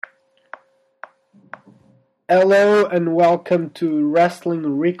Hello and welcome to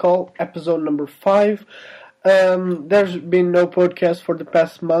Wrestling Recall, episode number 5. There's been no podcast for the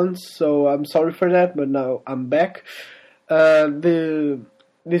past months, so I'm sorry for that, but now I'm back.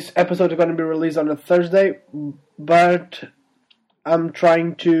 This episode is going to be released on a Thursday, but I'm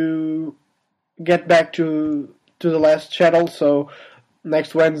trying to get back to the last channel, so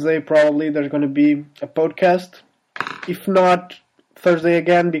next Wednesday probably there's going to be a podcast. If not, Thursday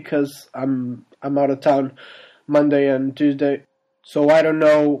again, because I'm out of town Monday and Tuesday, so I don't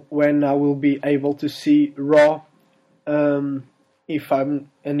know when I will be able to see Raw, if I'm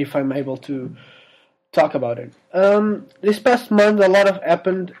able to talk about it. This past month a lot of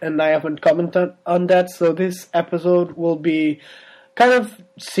happened and I haven't commented on that, so this episode will be kind of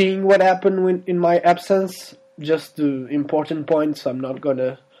seeing what happened in my absence, just the important points. I'm not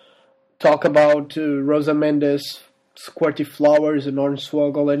gonna talk about Rosa Mendes, Squirty Flowers and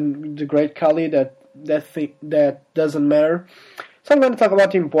Hornswoggle and the Great Khali. That doesn't matter. So I'm going to talk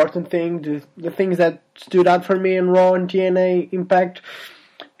about the important thing, the things that stood out for me in Raw and TNA Impact.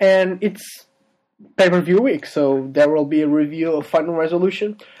 And it's pay-per-view week, so there will be a review of Final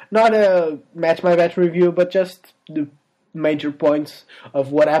Resolution. Not a match-by-match review, but just the major points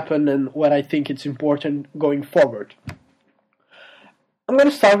of what happened and what I think it's important going forward. I'm going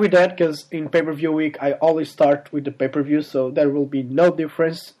to start with that because in pay-per-view week I always start with the pay-per-view, so there will be no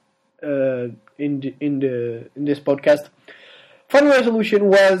difference in this podcast. Final Resolution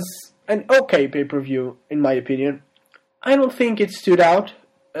was an okay pay-per-view in my opinion. I don't think it stood out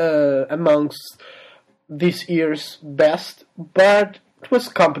amongst this year's best, but it was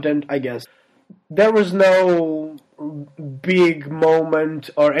competent, I guess. There was no big moment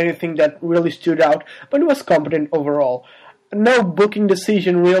or anything that really stood out, but it was competent overall. No booking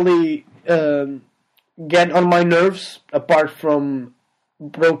decision really get on my nerves, apart from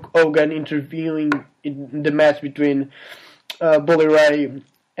Brooke Hogan interviewing in the match between Bully Ray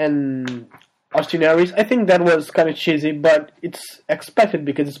and Austin Aries. I think that was kind of cheesy, but it's expected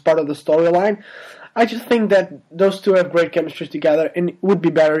because it's part of the storyline. I just think that those two have great chemistry together, and it would be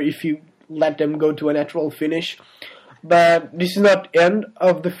better if you let them go to a natural finish. But this is not the end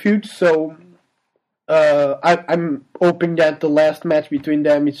of the feud, so I'm hoping that the last match between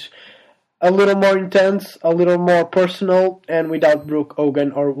them is a little more intense, a little more personal, and without Brooke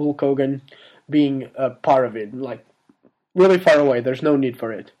Hogan or Hulk Hogan being a part of it. Like, really far away. There's no need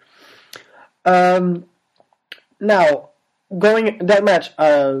for it. Now, that match,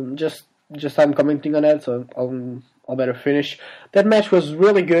 just I'm commenting on that, so I'll better finish. That match was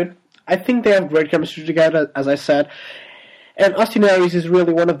really good. I think they have great chemistry together, as I said. And Austin Aries is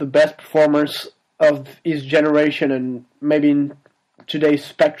really one of the best performers of his generation, and maybe in today's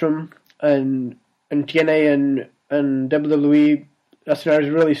spectrum, and TNA and WWE. Austin Aries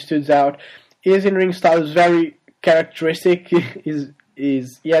really stood out. His in-ring style is very characteristic. He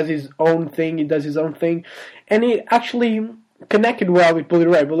has his own thing. He does his own thing, and he actually connected well with Bully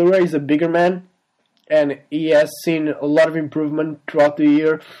Ray. Bully Ray is a bigger man, and he has seen a lot of improvement throughout the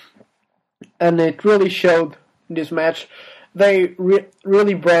year, and it really showed in this match. They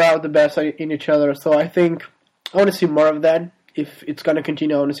really brought out the best in each other, so I think I want to see more of that. If it's going to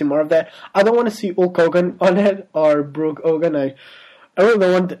continue, I want to see more of that. I don't want to see Hulk Hogan on it, or Brooke Hogan. I really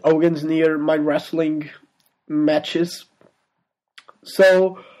don't want Hogan's near my wrestling matches.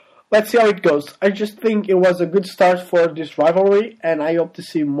 So, let's see how it goes. I just think it was a good start for this rivalry, and I hope to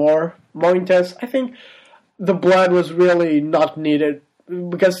see more intense. I think the blood was really not needed,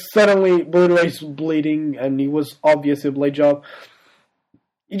 because suddenly Bully Ray's bleeding, and he was obviously a blade job.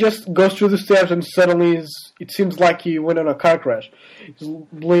 He just goes through the stairs, and suddenly it seems like he went on a car crash. He's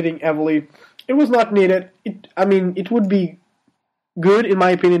bleeding heavily. It was not needed. It would be good, in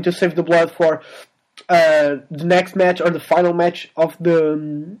my opinion, to save the blood for the next match or the final match of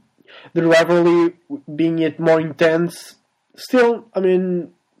the rivalry, being it more intense. Still,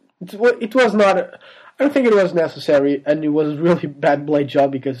 it was not. I don't think it was necessary, and it was really bad blade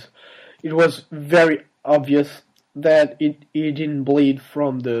job because it was very obvious that he didn't bleed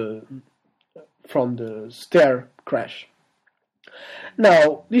from the stair crash.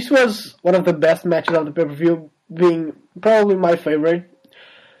 Now, this was one of the best matches of the pay-per-view, being probably my favorite.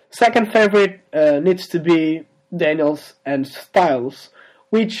 Second favorite needs to be Daniels and Styles,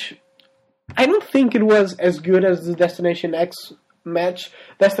 which I don't think it was as good as the Destination X match.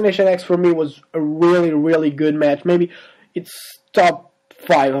 Destination X for me was a really, really good match. Maybe it's top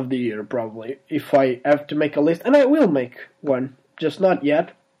 5 of the year, probably, if I have to make a list. And I will make one, just not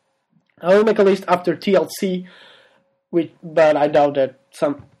yet. I will make a list after TLC, but I doubt that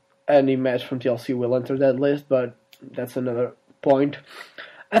any match from TLC will enter that list, but that's another point.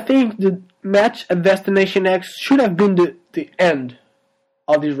 I think the match at Destination X should have been the end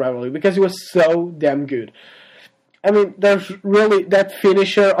of this rivalry because it was so damn good. I mean, there's really that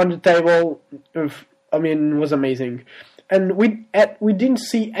finisher on the table. Was amazing, and we didn't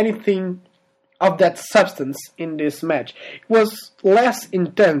see anything of that substance in this match. It was less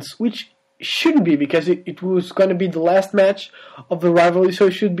intense, which shouldn't be because it was going to be the last match of the rivalry, so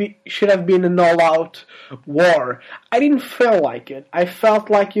it should have been an all-out war. I didn't feel like it. I felt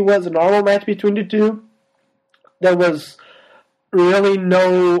like it was a normal match between the two. There was really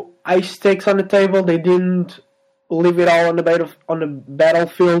no high stakes on the table. They didn't leave it all on the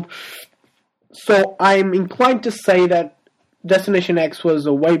battlefield. So I'm inclined to say that Destination X was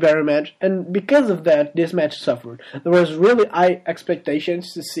a way better match, and because of that, this match suffered. There was really high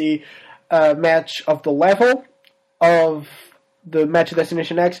expectations to see a match of the level of the match of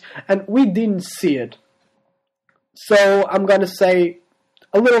Destination X, and we didn't see it. So I'm gonna say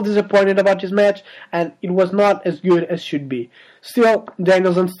a little disappointed about this match, and it was not as good as should be. Still,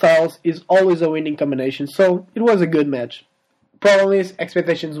 Daniels and Styles is always a winning combination, so it was a good match. Problem is,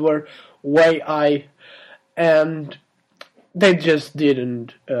 expectations were way high, and they just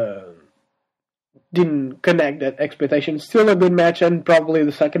didn't connect that expectation. Still a good match, and probably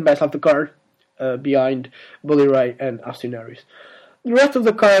the second best of the card, behind Bully Ray and Austin Aries. The rest of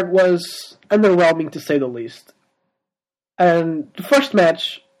the card was underwhelming to say the least. And the first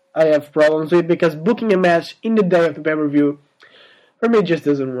match I have problems with because booking a match in the day of the pay-per-view for me just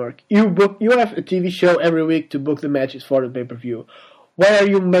doesn't work. You have a TV show every week to book the matches for the pay-per-view. Why are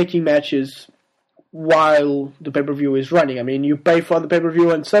you making matches while the pay-per-view is running? I mean, you pay for the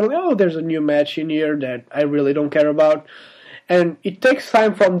pay-per-view and suddenly, there's a new match in here that I really don't care about. And it takes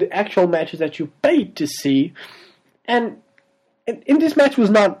time from the actual matches that you paid to see. And in this match was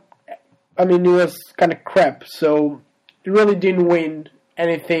not, it was kind of crap, so it really didn't win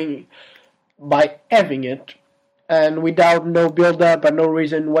anything by having it. And without no build-up and no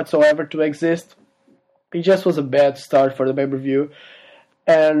reason whatsoever to exist, it just was a bad start for the pay-per-view.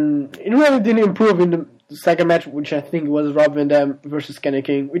 And it really didn't improve in the second match, which I think was Rob Van Dam versus Kenny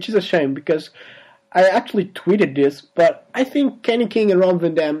King, which is a shame because I actually tweeted this, but I think Kenny King and Rob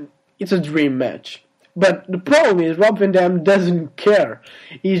Van Dam, it's a dream match. But the problem is Rob Van Dam doesn't care.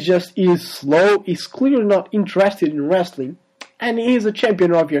 He's slow, he's clearly not interested in wrestling, and he's a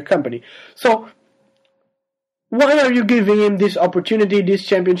champion of your company. So, why are you giving him this opportunity, this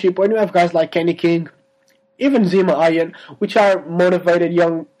championship, when you have guys like Kenny King, even Zima Iron, which are motivated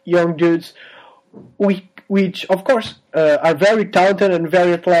young dudes, which of course are very talented and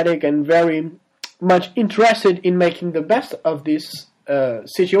very athletic and very much interested in making the best of this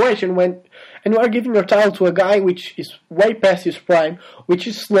situation, and you are giving your title to a guy which is way past his prime, which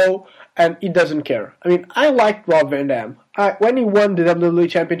is slow, and he doesn't care. I mean, I liked Rob Van Dam. When he won the WWE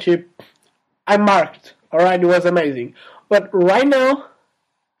Championship, I marked. Alright, it was amazing. But right now,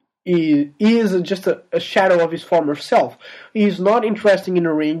 he is just a shadow of his former self. He's not interesting in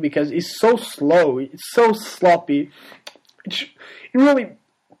the ring because he's so slow, it's so sloppy. It really,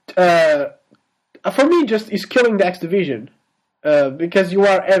 for me, just is killing the X Division. Because you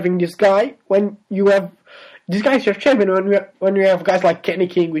are having this guy when you have this guy is your champion. When you have guys like Kenny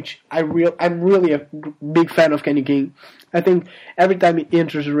King, which I'm really a big fan of Kenny King. I think every time he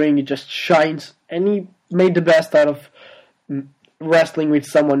enters the ring, he just shines, and he made the best out of wrestling with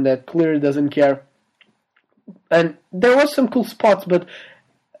someone that clearly doesn't care. And there was some cool spots, but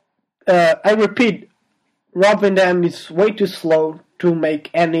I repeat, Rob Van Dam is way too slow to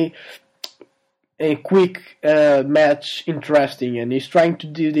make a quick match interesting, and he's trying to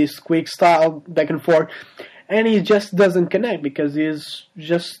do this quick style back and forth, and he just doesn't connect because he's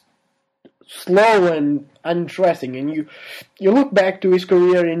just slow and uninteresting. And you look back to his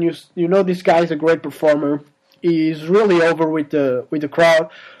career and you know this guy is a great performer. He's really over with the crowd,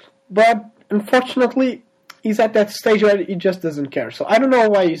 but unfortunately he's at that stage where he just doesn't care. So I don't know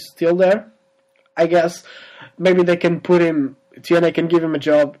why he's still there. I guess maybe they can put him, TNA can give him a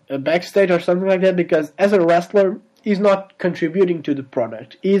job backstage or something like that, because as a wrestler, he's not contributing to the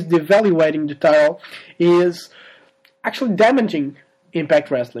product. He's devaluating the title. He is actually damaging Impact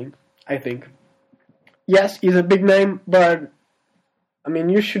Wrestling, I think. Yes, he's a big name, but I mean,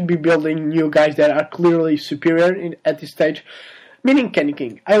 you should be building new guys that are clearly superior at this stage, meaning Kenny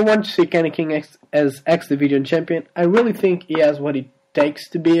King. I want to see Kenny King as X Division champion. I really think he has what it takes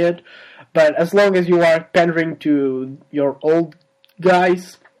to be it. But as long as you are pandering to your old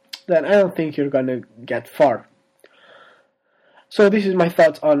guys, then I don't think you're going to get far. So this is my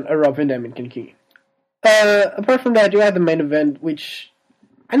thoughts on Rob Van Dam and Kenny King. Apart from that, you had the main event, which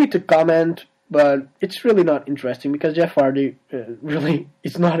I need to comment but it's really not interesting because Jeff Hardy really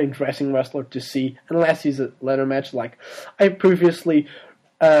is not an interesting wrestler to see unless he's a ladder match. Like I previously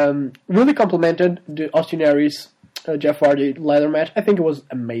really complimented the Austin Aries Jeff Hardy ladder match. I think it was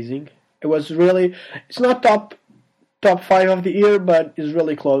amazing. It was really, it's not top 5 of the year, but it's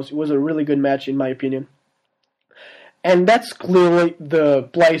really close. It was a really good match in my opinion. And that's clearly the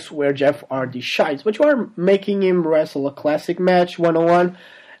place where Jeff Hardy shines. But you are making him wrestle a classic match, 1-on-1,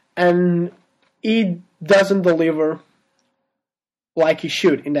 and he doesn't deliver like he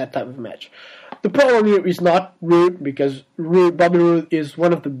should in that type of match. The problem here is not Rude, because Bobby Roode is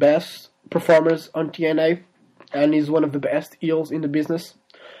one of the best performers on TNA, and he's one of the best heels in the business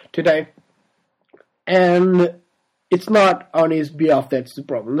today. And it's not on his behalf that's the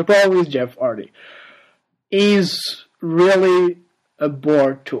problem. The problem is Jeff Hardy. He's really a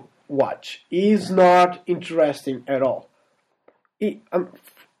bore to watch. He's not interesting at all. I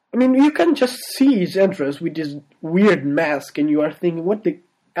mean, you can just see his entrance with this weird mask, and you are thinking, what the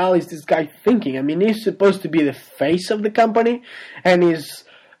hell is this guy thinking? I mean, he's supposed to be the face of the company, and he's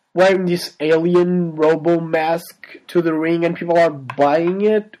wearing this alien robo mask to the ring, and people are buying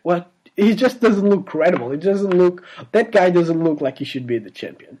it. What? He just doesn't look credible. That guy doesn't look like he should be the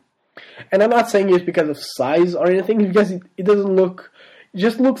champion. And I'm not saying it's because of size or anything, because it doesn't look, it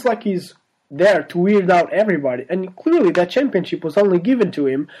just looks like he's there to weird out everybody. And clearly that championship was only given to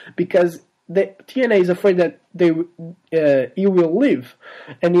him because the TNA is afraid that he will leave.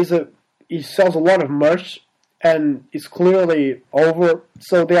 And he sells a lot of merch and is clearly over,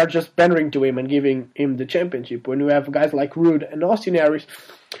 so they are just pandering to him and giving him the championship. When you have guys like Rude and Austin Aries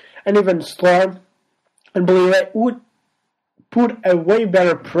and even Storm and Bully Ray would put a way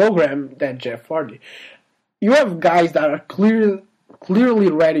better program than Jeff Hardy. You have guys that are clearly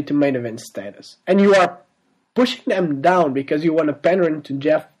ready to main event status, and you are pushing them down because you want to pander into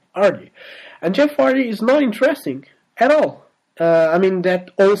Jeff Hardy. And Jeff Hardy is not interesting at all. I mean, that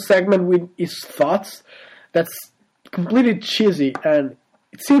whole segment with his thoughts, that's completely cheesy, and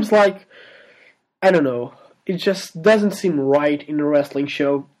it seems like, I don't know, it just doesn't seem right in a wrestling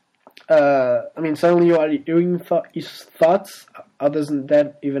show. I mean, suddenly you are hearing his thoughts. How doesn't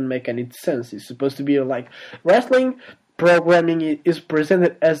that even make any sense? It's supposed to be like wrestling programming is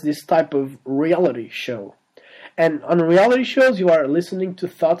presented as this type of reality show. And on reality shows, you are listening to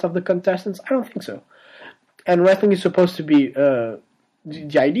thoughts of the contestants? I don't think so. And wrestling is supposed to be, the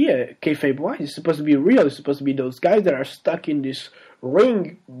idea, kayfabe-wise, is supposed to be real. It's supposed to be those guys that are stuck in this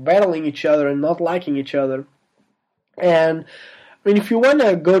ring, battling each other and not liking each other. And I mean, if you want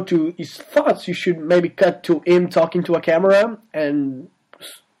to go to his thoughts, you should maybe cut to him talking to a camera and,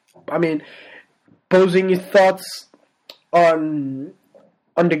 I mean, posing his thoughts on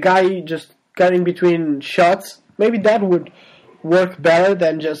the guy, just cutting between shots. Maybe that would work better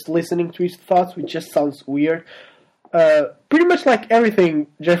than just listening to his thoughts, which just sounds weird. Pretty much like everything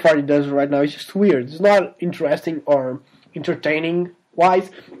Jeff Hardy does right now, it's just weird. It's not interesting or entertaining-wise,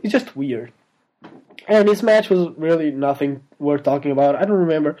 it's just weird. And this match was really nothing worth talking about. I don't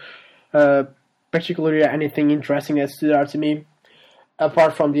remember particularly anything interesting that stood out to me,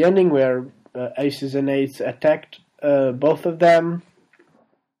 apart from the ending where Aces and Eights attacked both of them.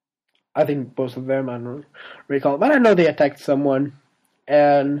 I think both of them, I don't recall. But I know they attacked someone,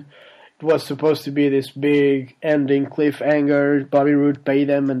 and it was supposed to be this big ending cliffhanger. Bobby Roode paid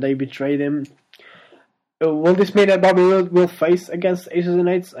them, and they betrayed him. Will this mean that Bobby Roode will face against Aces and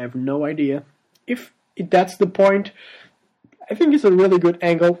Eights? I have no idea. If that's the point, I think it's a really good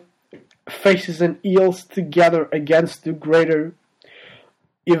angle. Faces and heels together against the greater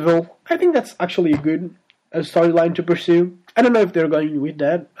evil. I think that's actually a good storyline to pursue. I don't know if they're going with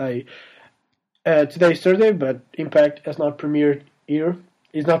that. Today is Thursday, but Impact has not premiered here.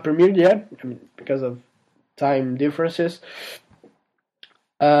 It's not premiered yet, I mean, because of time differences.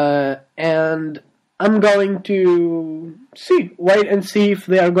 And I'm going to wait and see if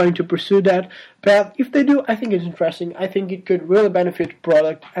they are going to pursue that path. If they do, I think it's interesting. I think it could really benefit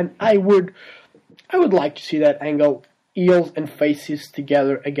product, and I would like to see that angle, heels and faces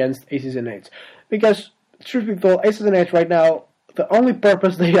together against Aces and Eights. Because, truth be told, Aces and Eights right now, the only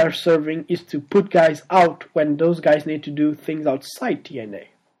purpose they are serving is to put guys out when those guys need to do things outside TNA.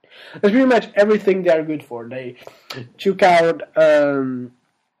 That's pretty much everything they are good for. They took out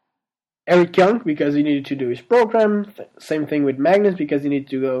Eric Young because he needed to do his program. Same thing with Magnus because he needed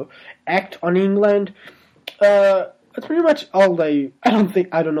to go act on England. That's pretty much all they... I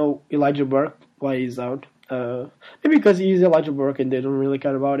don't know Elijah Burke, why he's out. Maybe because he's Elijah Burke and they don't really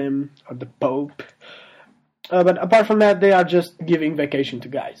care about him, or the Pope. But apart from that, they are just giving vacation to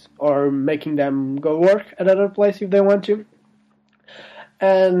guys, or making them go work at another place if they want to.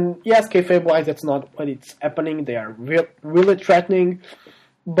 And yes, kayfabe-wise, that's not what it's happening. They are really threatening,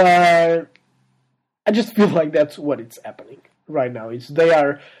 but I just feel like that's what it's happening right now. It's they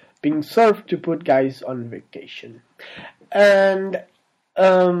are being served to put guys on vacation, and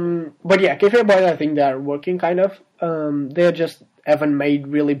but yeah, kayfabe-wise, I think they are working kind of. They just haven't made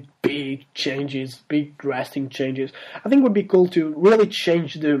really big changes, big drastic changes. I think it would be cool to really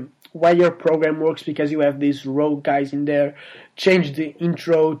change the way your program works because you have these rogue guys in there. Change the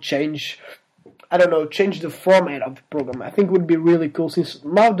intro, change the format of the program. I think it would be really cool since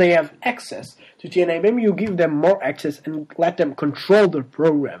now they have access to TNA. Maybe you give them more access and let them control the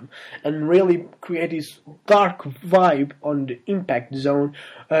program and really create this dark vibe on the Impact Zone.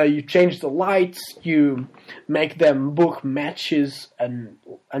 You change the lights, you make them book matches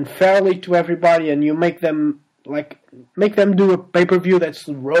unfairly to everybody, and you make them do a pay-per-view that's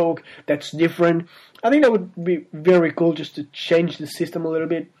rogue, that's different. I think that would be very cool just to change the system a little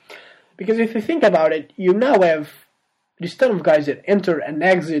bit. Because if you think about it, you now have this ton of guys that enter and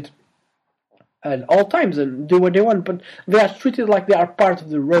exit at all times and do what they want, but they are treated like they are part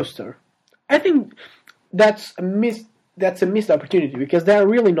of the roster. I think that's a missed opportunity because they are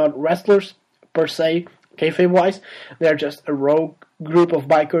really not wrestlers per se, kayfabe-wise. They are just a rogue group of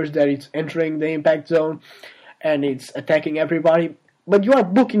bikers that is entering the Impact Zone and it's attacking everybody. But you are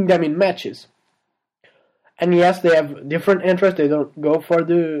booking them in matches. And yes, they have different interests. They don't go for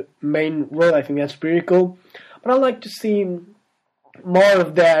the main role. I think that's pretty cool. But I'd like to see more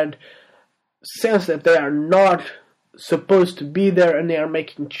of that sense that they are not supposed to be there and they are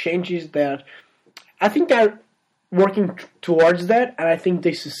making changes that I think they're working towards that, and I think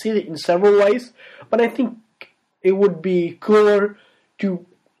they succeeded in several ways. But I think it would be cooler to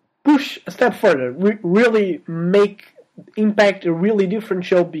push a step further, really make Impact a really different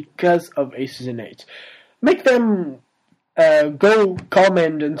show because of Aces and Eights. Make them go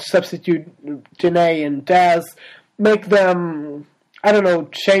comment and substitute Tenay and Taz. Make them,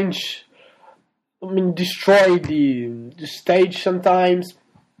 destroy the stage sometimes.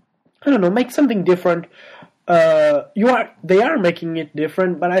 I don't know, make something different. They are making it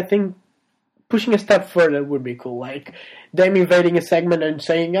different, but I think pushing a step further would be cool. Like them invading a segment and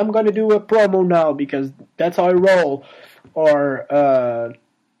saying, I'm going to do a promo now because that's how I roll. Or,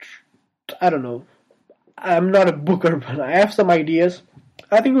 I don't know. I'm not a booker, but I have some ideas.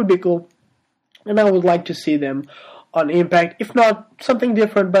 I think it would be cool. And I would like to see them on Impact. If not, something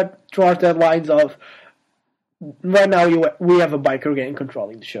different, but towards that lines of, right now we have a biker gang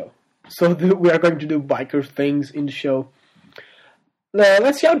controlling the show. So we are going to do biker things in the show.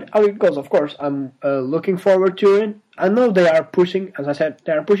 Let's see how it goes. Of course, I'm looking forward to it. I know they are pushing, as I said,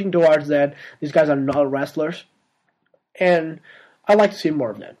 they are pushing towards that. These guys are not wrestlers. And I'd like to see more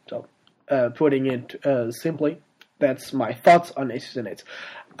of that. So, putting it simply, that's my thoughts on Aces and Eights.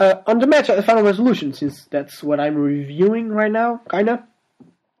 On the match at the Final Resolution, since that's what I'm reviewing right now, kinda,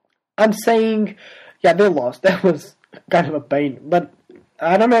 I'm saying, yeah, they lost. That was kind of a pain. But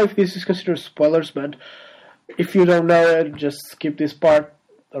I don't know if this is considered spoilers, but if you don't know it, just skip this part,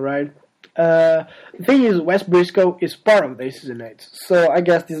 alright? The thing is, Wes Briscoe is part of the Aces and Eights, so I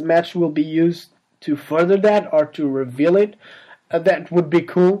guess this match will be used to further that or to reveal it. That would be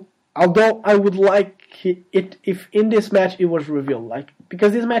cool. Although I would like it if in this match it was revealed,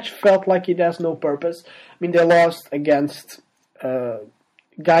 because this match felt like it has no purpose. I mean, they lost against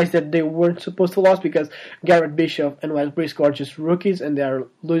guys that they weren't supposed to lose because Garrett Bishop and Wes Briscoe are just rookies and they are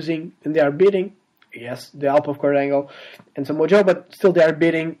losing and they are beating. Yes, the help of Kurt Angle and Samoa Joe, but still they are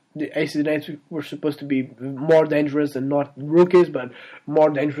beating. The Aces and Eights were supposed to be more dangerous and not rookies, but more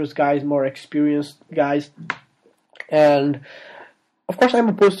dangerous guys, more experienced guys. And of course, I'm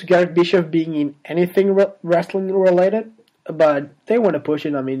opposed to Garrett Bishop being in anything wrestling related, but they want to push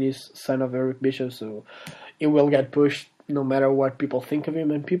it. I mean, he's son of Eric Bishop, so it will get pushed no matter what people think of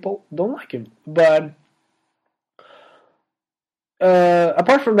him, and people don't like him. But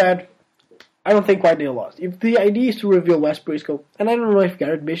apart from that, I don't think why they lost. If the idea is to reveal Wes Briscoe, and I don't know if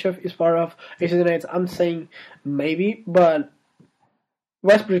Garrett Bishop is part of Aces and Eights, I'm saying maybe, but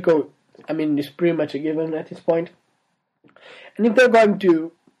Wes Briscoe, I mean, is pretty much a given at this point. And if they're going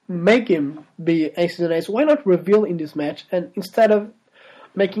to make him be Aces and Eights, why not reveal in this match? And instead of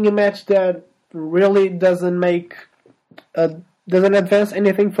making a match that really doesn't advance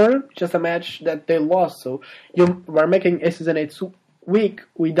anything further, just a match that they lost. So you are making Aces and Eights weak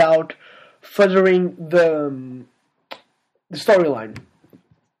without furthering the storyline.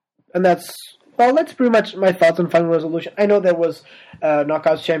 And that's pretty much my thoughts on Final Resolution. I know there was a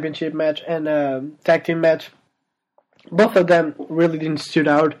Knockouts Championship match and a tag team match. Both of them really didn't stood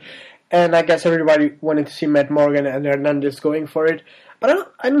out. and I guess everybody wanted to see Matt Morgan and Hernandez going for it. But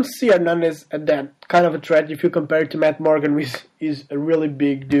I don't see Hernandez at that kind of a threat if you compare it to Matt Morgan, which is a really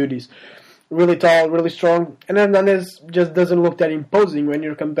big dude. He's really tall, really strong, and Hernandez just doesn't look that imposing when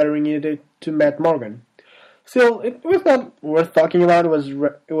you're comparing it to Matt Morgan. Still, it was not worth talking about.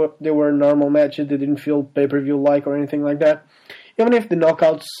 They were normal matches. They didn't feel pay-per-view like or anything like that. Even if the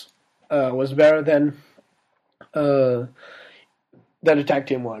knockouts was better than the tag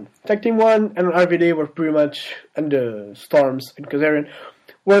team one. Tag team one and RVD were pretty much, and the Storms and Kazarian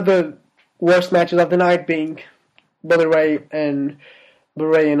were the worst matches of the night, being Bully Ray and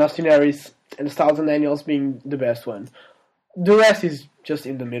Austin Aries, and Styles and Daniels being the best one. The rest is just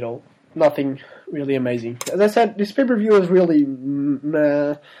in the middle. Nothing really amazing. As I said, this pay-per-view was really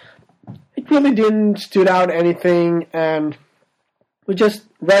it really didn't stood out anything, and was just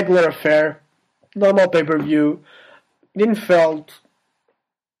regular affair, normal pay-per-view. It didn't felt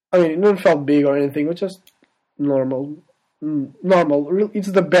big or anything. It was just normal. Normal.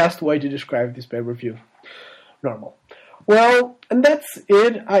 It's the best way to describe this pay-per-view. Normal. Well, and that's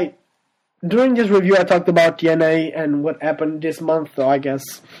it. During this review, I talked about TNA and what happened this month, so I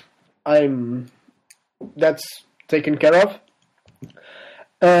guess that's taken care of.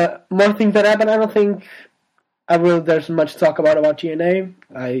 More things that happened. I don't think there's much to talk about TNA.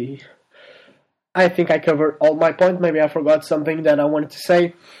 I think I covered all my points. Maybe I forgot something that I wanted to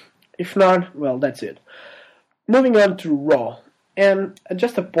say. If not, well, that's it. Moving on to Raw. And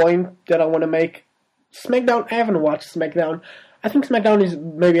just a point that I want to make. SmackDown, I haven't watched SmackDown. I think SmackDown is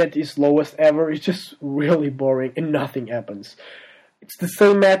maybe at its lowest ever. It's just really boring and nothing happens. It's the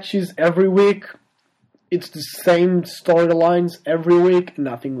same matches every week. It's the same storylines every week.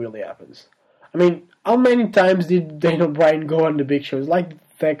 Nothing really happens. I mean, how many times did Daniel Bryan go on the Big Show? It's like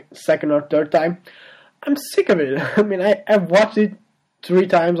the second or third time. I'm sick of it. I mean, I've watched it 3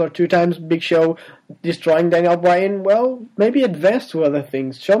 times or 2 times. Big Show destroying Daniel Bryan. Well, maybe advance to other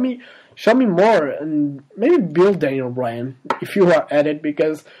things. Show me more, and maybe build Daniel Bryan if you are at it,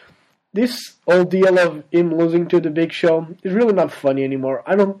 because this whole deal of him losing to the Big Show is really not funny anymore.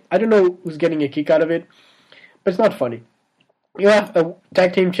 I don't know who's getting a kick out of it, but it's not funny. You have a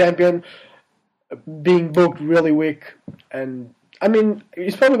tag team champion being booked really weak, and I mean,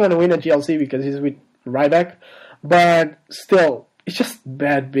 he's probably going to win at GLC because he's with Ryback, but still, it's just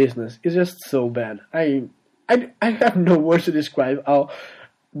bad business. It's just so bad. I have no words to describe how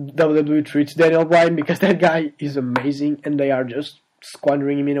WWE treats Daniel Bryan, because that guy is amazing, and they are just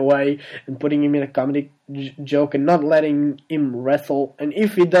squandering him in a way and putting him in a comedic joke and not letting him wrestle. And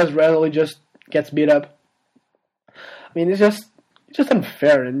if he does wrestle, he just gets beat up. I mean, it's just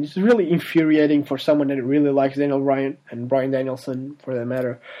unfair, and it's really infuriating for someone that really likes Daniel Bryan and Bryan Danielson, for that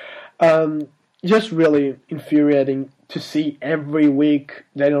matter. Just really infuriating to see every week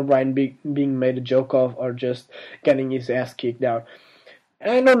Daniel Bryan being made a joke of, or just getting his ass kicked out.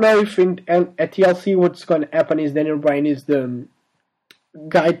 And I don't know if at TLC what's going to happen is Daniel Bryan is the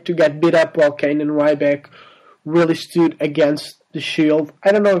guy to get beat up while Kane and Ryback really stood against the Shield.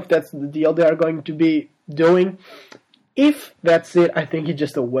 I don't know if that's the deal they are going to be doing. If that's it, I think it's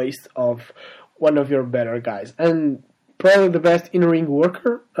just a waste of one of your better guys. And probably the best in-ring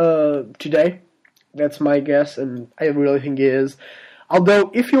worker today. That's my guess, and I really think he is.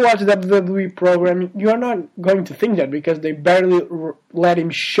 Although, if you watch the WWE programming, you are not going to think that, because they barely let him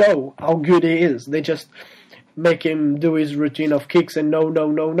show how good he is. They just make him do his routine of kicks and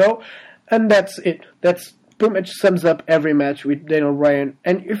no, and that's it. That's pretty much sums up every match with Daniel Bryan.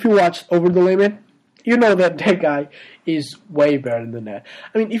 And if you watch Over the Limit, you know that guy is way better than that.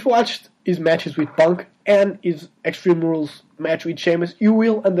 I mean, if you watched his matches with Punk and his Extreme Rules match with Sheamus, you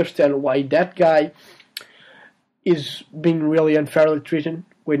will understand why that guy is being really unfairly treated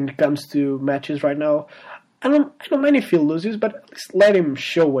when it comes to matches right now. I don't mind if he loses, but at least let him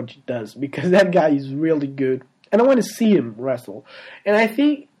show what he does, because that guy is really good, and I want to see him wrestle. And I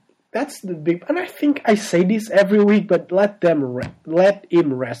think that's the big. And I think I say this every week, but let him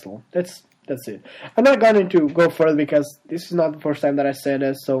wrestle. That's it. I'm not going to go further, because this is not the first time that I said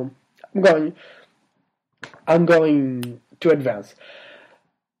this, so I'm going to advance.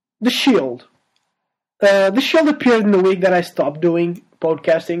 The Shield. The Shield appeared in the week that I stopped doing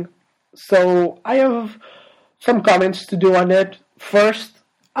podcasting, so I have some comments to do on it. First,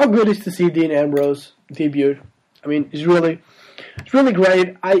 how good is to see Dean Ambrose debut? I mean, it's really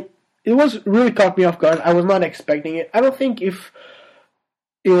great. It was really caught me off guard. I was not expecting it. I don't think if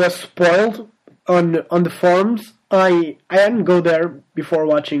it was spoiled on the forums. I didn't go there before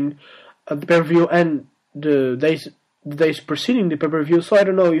watching the pay-per-view and the days preceding the pay-per-view, so I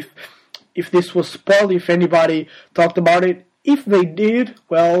don't know if this was spoiled, if anybody talked about it. if they did,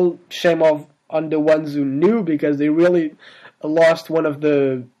 well, shame on the ones who knew, because they really lost one of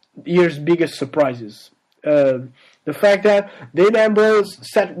the year's biggest surprises. The fact that Dean Ambrose,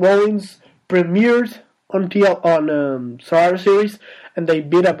 Seth Rollins premiered on Survivor Series, and they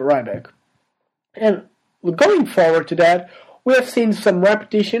beat up Ryback. And going forward to that, we have seen some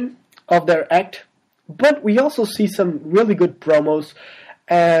repetition of their act, but we also see some really good promos.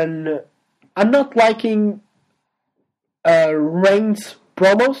 And I'm not liking Reigns'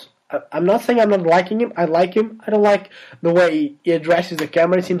 promos. I'm not saying I'm not liking him. I like him. I don't like the way he addresses the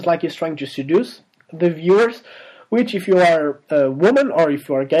camera. It seems like he's trying to seduce the viewers, which, if you are a woman or if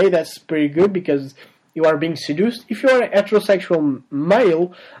you are gay, that's pretty good, because you are being seduced. If you are a heterosexual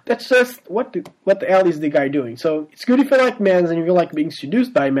male, that's just, what the hell is the guy doing? So it's good if you like men and if you like being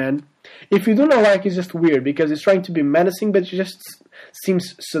seduced by men. If you do not like, it's just weird, because he's trying to be menacing, but it just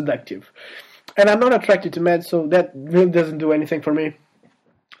seems seductive. And I'm not attracted to men, so that really doesn't do anything for me.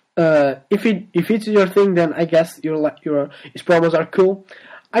 If it's your thing, then I guess his promos are cool.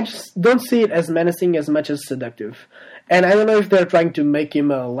 I just don't see it as menacing as much as seductive. And I don't know if they're trying to make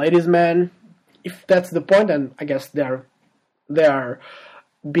him a ladies' man. If that's the point, then I guess they are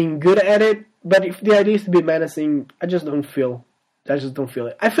being good at it. But if the idea is to be menacing, I just don't feel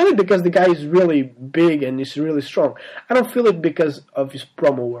it. I feel it because the guy is really big and is really strong. I don't feel it because of his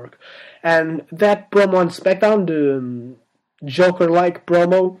promo work. And that promo on SmackDown, the Joker-like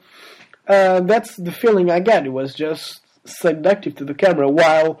promo, that's the feeling I get. It was just seductive to the camera,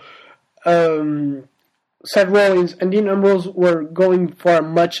 while Seth Rollins and Dean Ambrose were going for a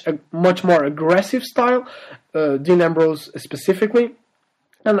much more aggressive style. Dean Ambrose specifically,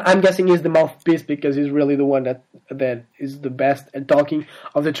 and I'm guessing he's the mouthpiece because he's really the one that is the best at talking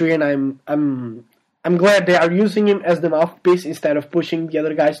of the three, and I'm glad they are using him as the mouthpiece instead of pushing the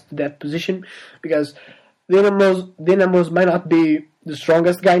other guys to that position, because Dean Ambrose might not be the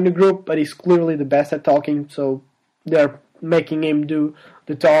strongest guy in the group, but he's clearly the best at talking, so they're making him do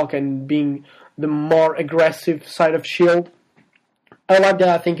the talk and being the more aggressive side of Shield. I like that.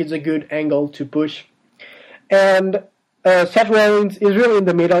 I think it's a good angle to push. And Seth Rollins is really in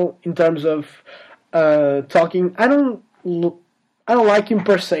the middle in terms of talking. I don't like him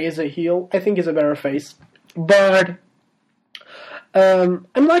per se as a heel. I think he's a better face. But I'm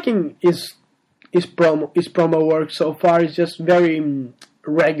liking his promo work so far. It's just very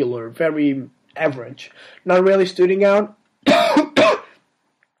regular, very average. Not really standing out, but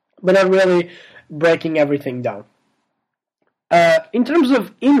not really breaking everything down. In terms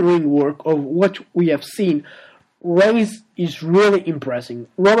of in-ring work, of what we have seen, Reigns is really impressing.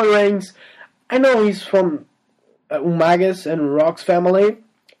 Roman Reigns, I know he's from Umagas and Rock's family,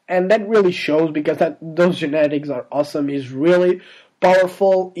 and that really shows because those genetics are awesome. He's really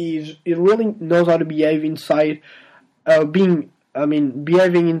powerful. He really knows how to behave inside, behaving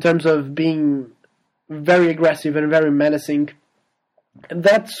in terms of being very aggressive and very menacing. And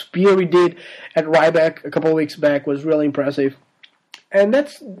that spear he did at Ryback a couple of weeks back was really impressive. And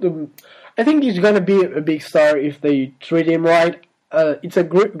I think he's going to be a big star if they treat him right. It's a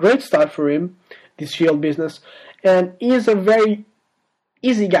great start for him, this Shield business. And he is a very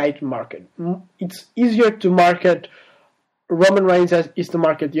easy guy to market. It's easier to market Roman Reigns as is to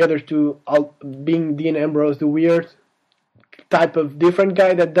market the other two, being Dean Ambrose, the weird type of different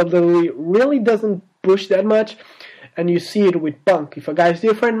guy that WWE really doesn't push that much. And you see it with Punk. If a guy is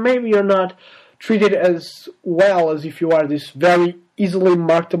different, maybe you're not treated as well as if you are this very easily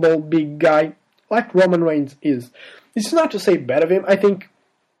marketable big guy like Roman Reigns is. This is not to say bad of him. I think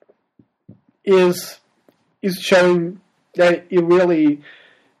is showing that he really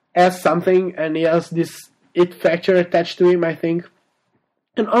has something and he has this it factor attached to him, I think.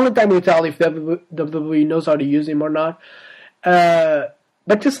 And only time will tell if WWE knows how to use him or not.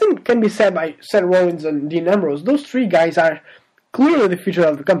 But the same can be said by Seth Rollins and Dean Ambrose. Those three guys are clearly the future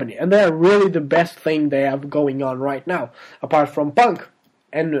of the company, and they are really the best thing they have going on right now, apart from Punk.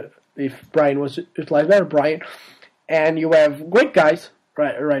 And if Brian was utilized better, Brian. And you have great guys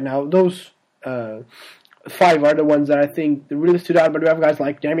right now. Those five are the ones that I think really stood out, but you have guys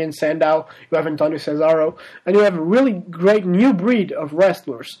like Damien Sandow, you have Antonio Cesaro, and you have a really great new breed of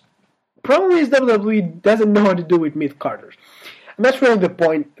wrestlers. Problem is WWE doesn't know how to do with mid-carders. And that's really the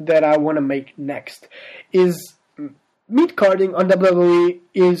point that I want to make next, is mid-carding on WWE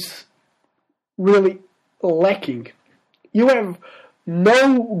is really lacking. You have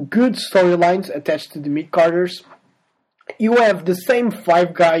no good storylines attached to the mid-carders. You have the same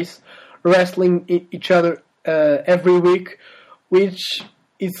five guys wrestling each other every week, which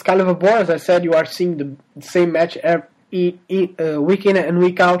is kind of a bore. As I said, you are seeing the same match week in and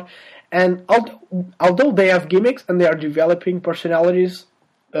week out, And although they have gimmicks and they are developing personalities,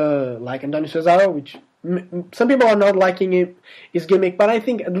 like Antonio Cesaro, which some people are not liking his gimmick, but I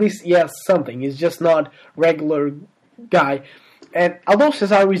think at least he has something. He's just not regular guy. And although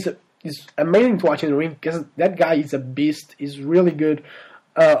Cesaro is amazing to watch in the ring, because that guy is a beast, he's really good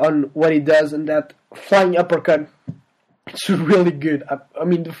on what he does, and that flying uppercut, it's really good. I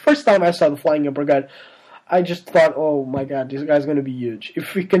mean, the first time I saw the flying uppercut, I just thought, oh my god, this guy's going to be huge.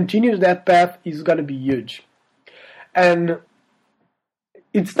 If he continues that path, he's going to be huge. And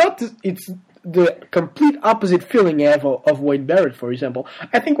it's the complete opposite feeling I have of Wade Barrett, for example.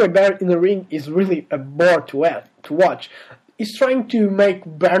 I think Wade Barrett in the ring is really a bore to watch. He's trying to make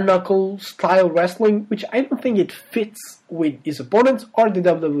bare knuckle style wrestling, which I don't think it fits with his opponents or the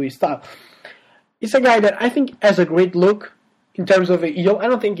WWE style. He's a guy that I think has a great look in terms of a heel. I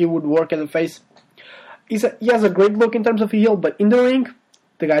don't think he would work as a face. He has a great look in terms of a heel, but in the ring,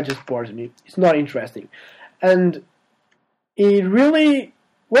 the guy just bores me. It's not interesting. And he really...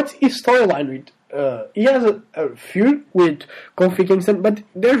 What's his storyline with? He has a feud with Kofi Kingston, but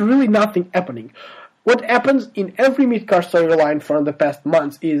there's really nothing happening. What happens in every mid-card storyline from the past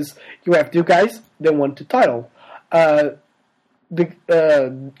months is you have two guys, they want the title. Your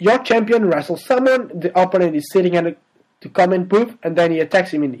champion wrestles someone, the opponent is sitting at the comment booth, and then he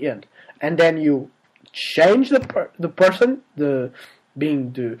attacks him in the end. And then you change the person,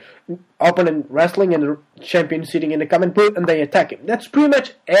 being the opponent wrestling and the champion sitting in the comment booth, and they attack him. That's pretty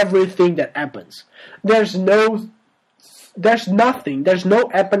much everything that happens. There's nothing, there's no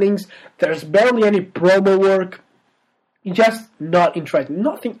happenings, there's barely any promo work. It's just not interesting.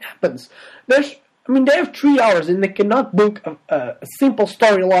 Nothing happens. They have 3 hours and they cannot book a simple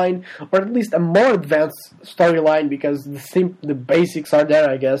storyline, or at least a more advanced storyline, because the basics are there,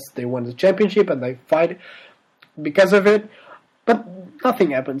 I guess. They won the championship and they fight because of it. But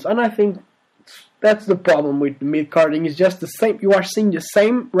nothing happens, and I think that's the problem with mid-carding. It's just the same. You are seeing the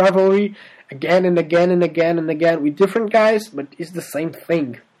same rivalry again and again and again and again with different guys, but it's the same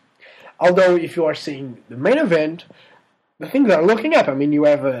thing. Although, if you are seeing the main event, the things are looking up. I mean, you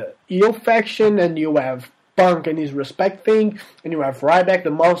have a heel faction, and you have Punk and his respect thing, and you have Ryback, the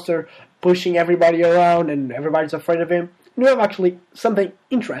monster, pushing everybody around, and everybody's afraid of him. And you have actually something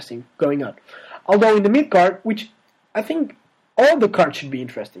interesting going on. Although in the mid-card, which I think... all the cards should be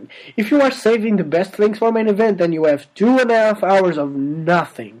interesting. If you are saving the best things for main event, then you have 2.5 hours of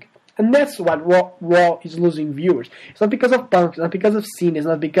nothing. And that's what Raw is losing viewers. It's not because of Punk, it's not because of Cena, it's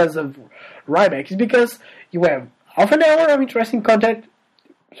not because of Ryback. It's because you have half an hour of interesting content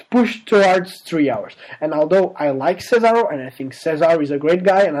pushed towards 3 hours. And although I like Cesaro, and I think Cesaro is a great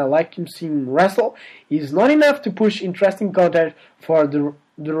guy, and I like him seeing wrestle, he's not enough to push interesting content for the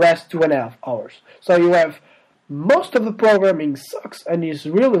rest 2.5 hours. So you have... most of the programming sucks and is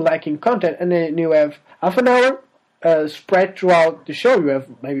really lacking content, and then you have half an hour spread throughout the show. You have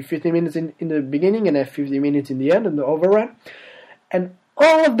maybe 15 minutes in the beginning and have 50 minutes in the end, and the overrun. And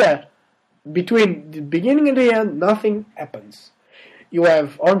all of that, between the beginning and the end, nothing happens. You have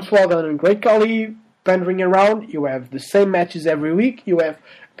Hornswoggle and Great Khali pandering around. You have the same matches every week. You have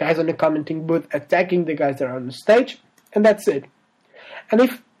guys on the commenting booth attacking the guys that are on the stage, and that's it. And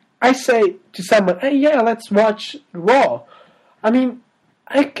if I say to someone, hey, yeah, let's watch Raw, I mean,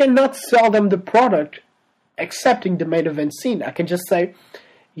 I cannot sell them the product excepting the main event scene. I can just say,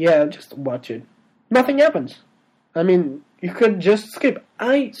 yeah, just watch it. Nothing happens. I mean, you could just skip.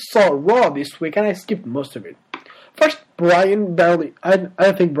 I saw Raw this week and I skipped most of it. First, Brian barely, I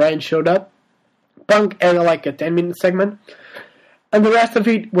don't think Brian showed up. Punk had like a 10-minute segment. And the rest of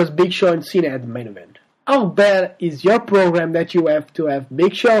it was Big Show and Cena at the main event. How bad is your program that you have to have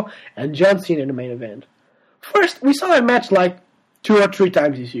Big Show and John Cena in the main event? First, we saw a match like 2 or 3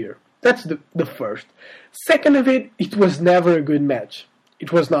 times this year. That's the first. Second of it, it was never a good match.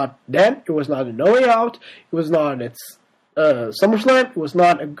 It was not then, it was not a No Way Out, it was not at SummerSlam, it was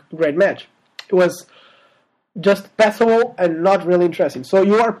not a great match. It was just passable and not really interesting. So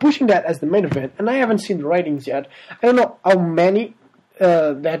you are pushing that as the main event, and I haven't seen the ratings yet. I don't know how many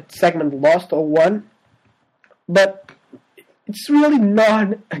that segment lost or won, but it's really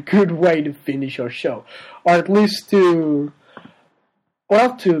not a good way to finish your show, or at least to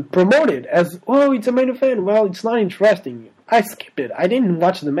promote it as, oh, it's a main event. Well, it's not interesting. I skipped it. I didn't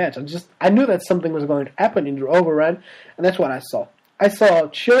watch the match. I knew that something was going to happen in the overrun, and that's what I saw. I saw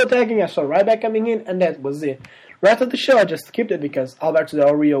Show attacking, I saw Ryback coming in, and that was it. Rest of the show, I just skipped it because Alberto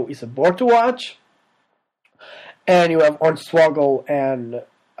Del Rio is a bore to watch, and you have Hornswoggle and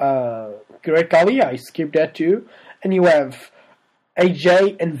Great Khali, I skipped that too, and you have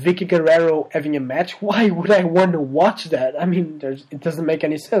AJ and Vicky Guerrero having a match. Why would I want to watch that? I mean, it doesn't make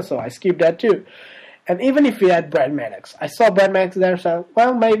any sense, so I skipped that too. And even if we had Brad Maddox, I saw Brad Maddox there, so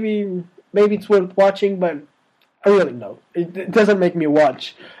well, maybe it's worth watching, but I really know it doesn't make me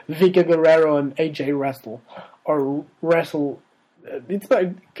watch Vicky Guerrero and AJ wrestle or wrestle. It's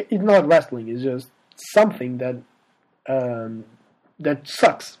not wrestling. It's just something that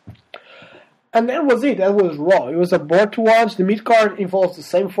sucks. And that was it. That was Raw. It was a bore to watch. The mid card involves the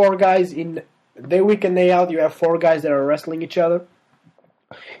same four guys in day week and day out. You have four guys that are wrestling each other.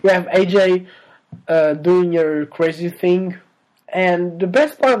 You have AJ doing your crazy thing, and the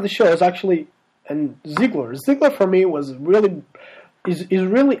best part of the show is actually Ziggler. Ziggler for me was really is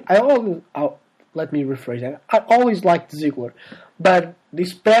really. Let me rephrase that. I always liked Ziggler, but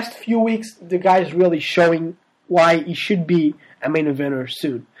these past few weeks the guy is really showing why he should be a main eventer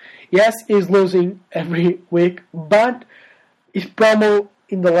soon. Yes, he's losing every week, but his promo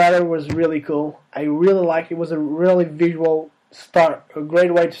in the ladder was really cool. I really liked it. It was a really visual start, a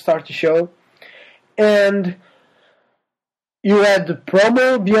great way to start the show. And you had the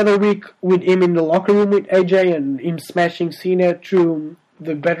promo the other week with him in the locker room with AJ and him smashing Cena through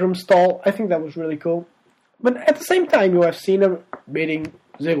the bedroom stall. I think that was really cool. But at the same time, you have Cena beating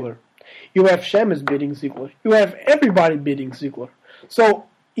Ziggler. You have Sheamus beating Ziggler. You have everybody beating Ziggler. So,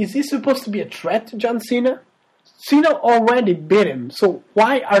 is he supposed to be a threat to John Cena? Cena already beat him, so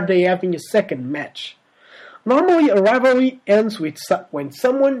why are they having a second match? Normally, a rivalry ends with when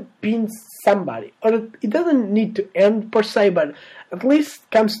someone pins somebody. Or it doesn't need to end per se, but at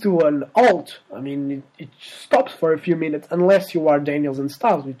least comes to an halt. I mean, it stops for a few minutes, unless you are Daniels and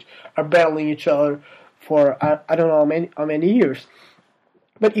Styles, which are battling each other for I don't know how many years.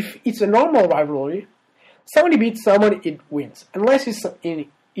 But if it's a normal rivalry, somebody beats someone, it wins. Unless it's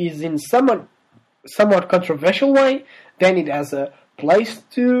in somewhat controversial way, then it has a place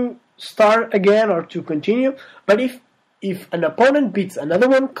to start again or to continue. But if an opponent beats another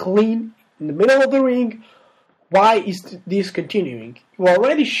one clean in the middle of the ring, why is this continuing? You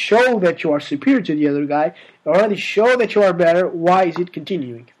already show that you are superior to the other guy. You already show that you are better. Why is it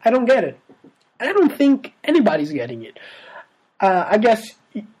continuing? I don't get it. And I don't think anybody's getting it. I guess,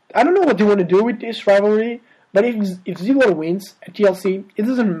 I don't know what they want to do with this rivalry. But if Ziggler wins at TLC, it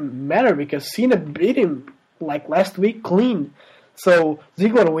doesn't matter because Cena beat him like last week clean. So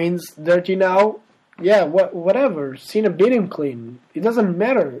Ziggler wins dirty now. Yeah, whatever. Cena beat him clean. It doesn't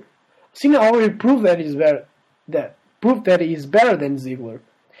matter. Cena already proved that he's better. Proved that he's better than Ziggler.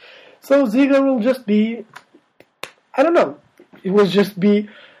 So Ziggler will just be, I don't know. He's just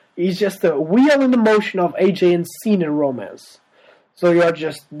a wheel in the motion of AJ and Cena romance. So you are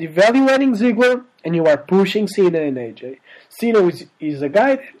just devaluating Ziggler and you are pushing Cena and AJ. Cena is a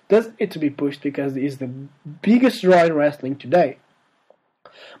guy that doesn't need to be pushed because he's the biggest draw in wrestling today.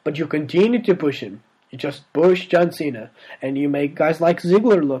 But you continue to push him. You just push John Cena and you make guys like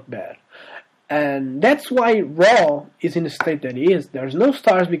Ziggler look bad. And that's why Raw is in the state that it is. There's no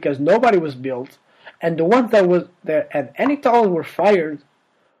stars because nobody was built. And the ones that had any talent were fired.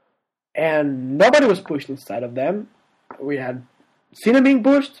 And nobody was pushed inside of them. We had Cena being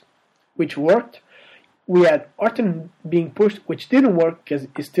pushed, which worked. We had Orton being pushed, which didn't work because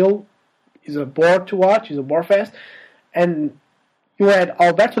he still is a bore to watch. He's a bore fest. And you had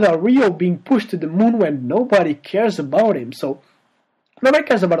Alberto Del Rio being pushed to the moon when nobody cares about him. So nobody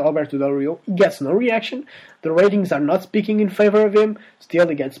cares about Alberto Del Rio. He gets no reaction. The ratings are not speaking in favor of him. Still,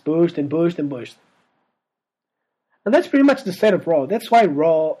 he gets pushed and pushed and pushed. And that's pretty much the state of Raw. That's why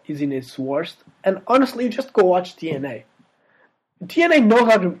Raw is in its worst. And honestly, just go watch TNA. TNA knows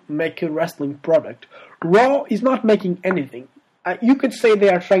how to make a wrestling product. Raw is not making anything. You could say they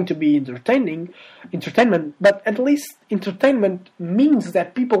are trying to be entertainment, but at least entertainment means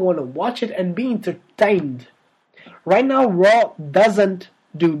that people want to watch it and be entertained. Right now, Raw doesn't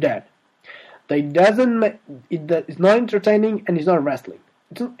do that. It's not entertaining and it's not wrestling.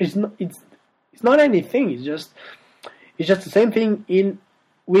 It's not anything. It's just the same thing in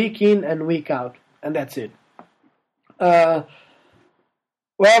and week out, and that's it. Well,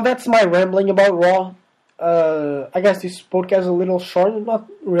 that's my rambling about Raw. I guess this podcast is a little short, not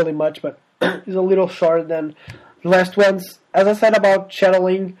really much, but it's a little shorter than the last ones. As I said about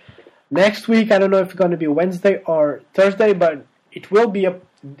channeling, next week I don't know if it's going to be Wednesday or Thursday, but it will be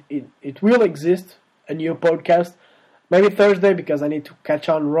it will exist a new podcast. Maybe Thursday because I need to catch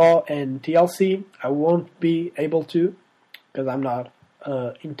on Raw and TLC. I won't be able to because I'm not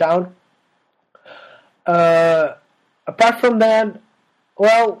in town. Apart from that,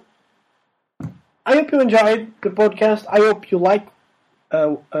 well, I hope you enjoyed the podcast. I hope you like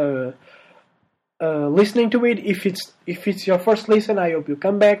listening to it. If it's your first listen, I hope you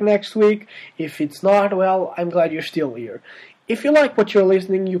come back next week. If it's not, well, I'm glad you're still here. If you like what you're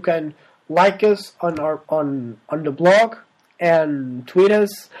listening, you can like us on the blog and tweet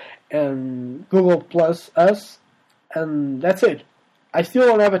us and Google Plus us, and that's it. I still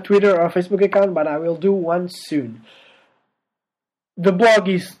don't have a Twitter or a Facebook account, but I will do one soon. The blog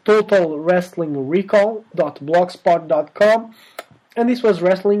is totalwrestlingrecall.blogspot.com. And this was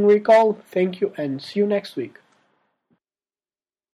Wrestling Recall. Thank you and see you next week.